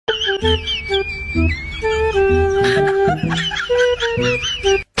This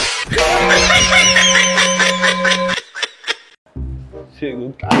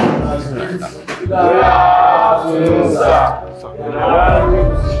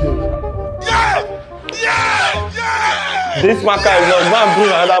marker is not. Go and bring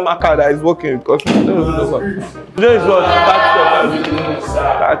another marker that is working because I don't know what. Today is what?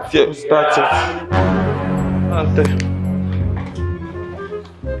 Start it.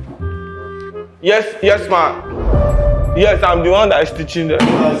 Yes, ma'am. Yes, I'm the one that is teaching them.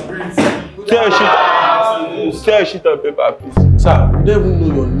 Say a sheet of paper, please. Sir, we don't even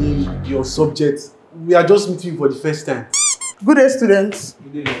know your name, your subject. We are just meeting you for the first time. Good day, students.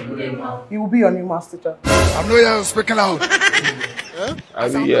 You will be your new math teacher. I'm not here speaking loud. I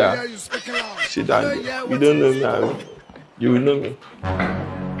mean, yeah. Sit down. You don't know me. You will know me.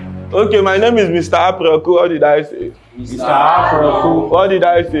 Okay, my name is Mr. Aproku. What did I say? Mr. Aproku. What did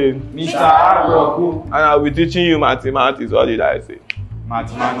I say? Mr. Aproku. And I will be teaching you mathematics. What did I say?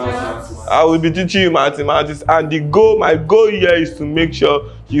 Mathematics. I will be teaching you mathematics, and my goal here is to make sure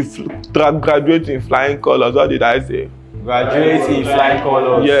you graduate in flying colors. What did I say? Graduate in flying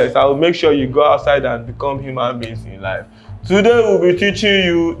colors. Yes, I will make sure you go outside and become human beings in life. Today we'll be teaching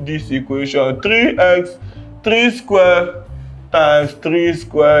you this equation: 3x 3 square times 3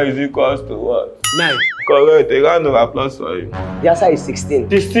 square is equals to what? 9. Correct. A round of applause for you. The answer is 16.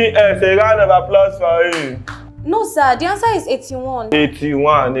 16x. A round of applause for you. No, sir. The answer is 81.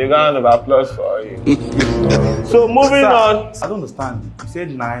 81. A round of applause for you. So moving on. I don't understand. You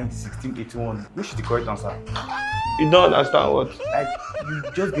said 9, 16, 81. Which is the correct answer? You don't understand what? Like, you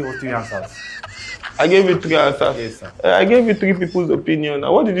just gave us 3 answers. I gave you 3 answers. Yes, sir. I gave you 3 people's opinion.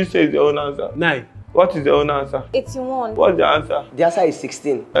 Now, what did you say is your own answer? 9. What is your own answer? 81. What's the answer? The answer is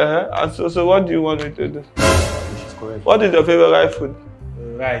 16. And so what do you want me to do? Which is correct. What is your favorite food?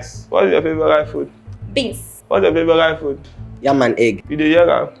 Rice. What is your favorite food? Beans. What's your favorite food? Yam and egg. You dey hear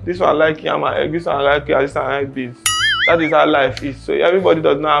am? This one like yam and egg, this one like yam, this one like beans. That is how life is. So everybody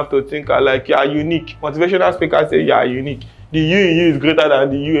does not have to think alike. You are unique. Motivational speakers say you are unique. The you in you is greater than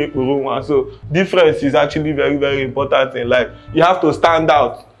the you in Uruma. So difference is actually very, very important in life. You have to stand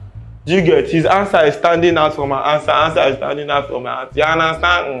out. Do you get? His answer is standing out from my answer. Answer is standing out from my answer. You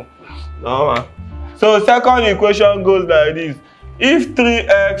understand? No, man. So second equation goes like this. If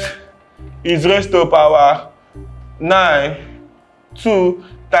 3x is raised to power 9, 2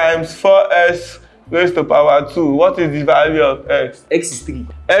 times 4x raised to power 2. What is the value of x? X is 3.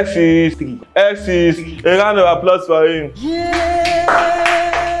 X is 3. X is 3. A round of applause for him. Yes!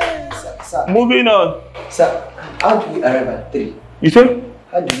 Sir. Moving on. Sir, how do we arrive at 3? You say?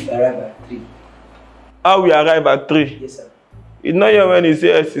 How do we arrive at 3? How we arrive at 3? Yes, sir. You know here when he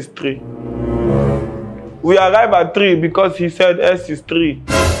say x is 3. We arrive at 3 because he said x is 3.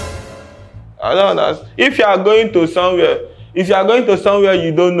 I don't understand. If you are going to somewhere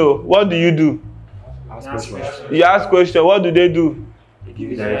you don't know, what do? Ask questions. You ask questions. What do? They give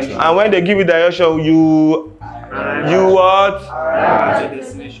you direction. And when they give you direction, you what?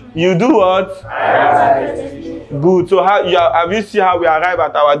 You do what? Good. So have you seen how we arrive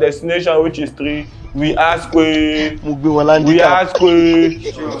at our destination, which is 3? We ask So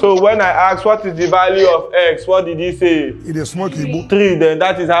when I ask what is the value of x, what did he say? It is smoky. 3. Then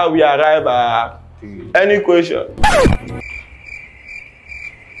that is how we arrive at. Any question?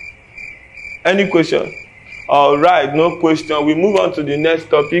 Any question? All right, no question. We move on to the next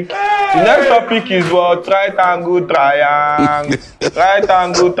topic. The next topic is what? Right angle triangle. Right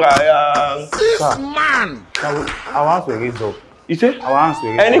angle triangle. This man! I want to raise up. You say? I want to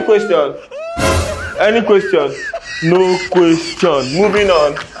raise up. Any question? Any question? No question. Moving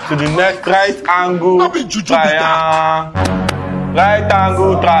on to the next right angle triangle. Right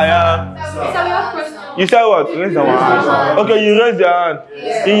angle triangle. You said what? Raise the one. Okay, you raise your hand.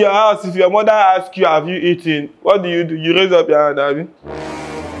 Yeah. In your house, if your mother asks you, have you eaten? What do? You raise up your hand, Abby.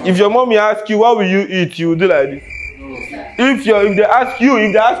 If your mommy asks you, what will you eat? You will do like this. If they ask you,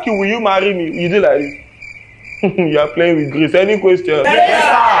 will you marry me? You do like this. You are playing with grace. Any question? Yes,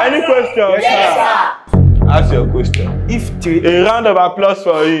 sir. Any question? Yes, sir. Ask your question. A round of applause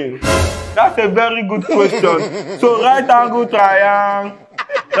for him. That's a very good question. So right angle triangle.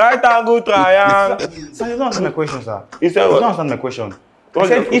 Right angle triangle. Sir, you don't answer my question, sir. You said what? You don't understand my question. You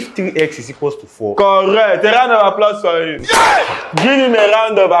said if 3x is equals to 4. Correct. A round of applause for him. Yeah! Give him a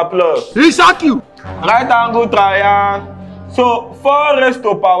round of applause. He shock you. Right angle triangle. So 4 raised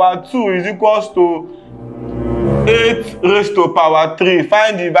to power 2 is equals to 8 raised to power 3.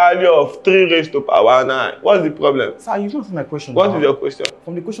 Find the value of 3 raised to power 9. What's the problem? Sir, you've not answered my question. What is your question?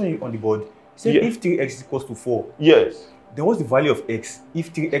 From the question on the board, you said if 3x is equals to 4. Yes. Then what's the value of x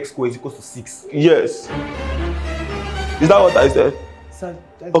if 3x squared is equal to 6? Yes. Is that what I said? Sir,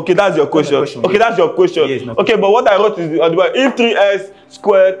 Okay, that's your question. Okay, that's your question. Yes, no. Okay, but what I wrote is if 3x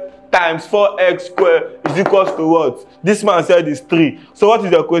squared times 4x squared is equals to what? This man said is 3. So what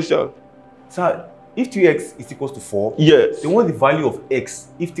is your question? Sir, if 3x is equals to 4, Yes. then what's the value of x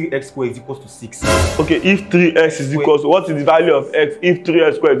if 3x squared is equals to 6? Okay, if 3x is equals to, what is the value of x if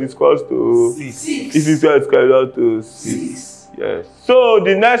 3x squared is equals to 6. If it's squared is equal to 6. Yes. So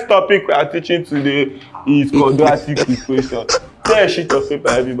the next topic we are teaching today is quadratic equation. Take a sheet of paper,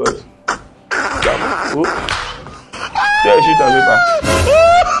 everybody. Oh. Take a sheet of paper.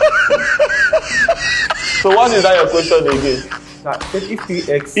 So what is that your question again? Sir, if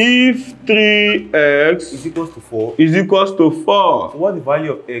 3x If 3x is equals to 4, is equals to 4, so what's the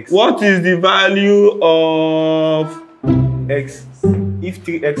value of x? what is the value of X if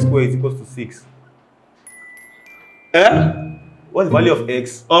 3x squared is equals to 6? What's the value of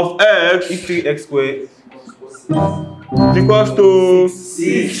x of x if 3x squared is equals to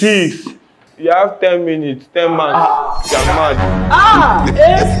 6? You have 10 minutes, 10 marks. You are mad. Ah,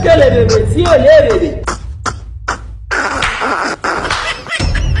 est-ce que les bébés, si on est bébé?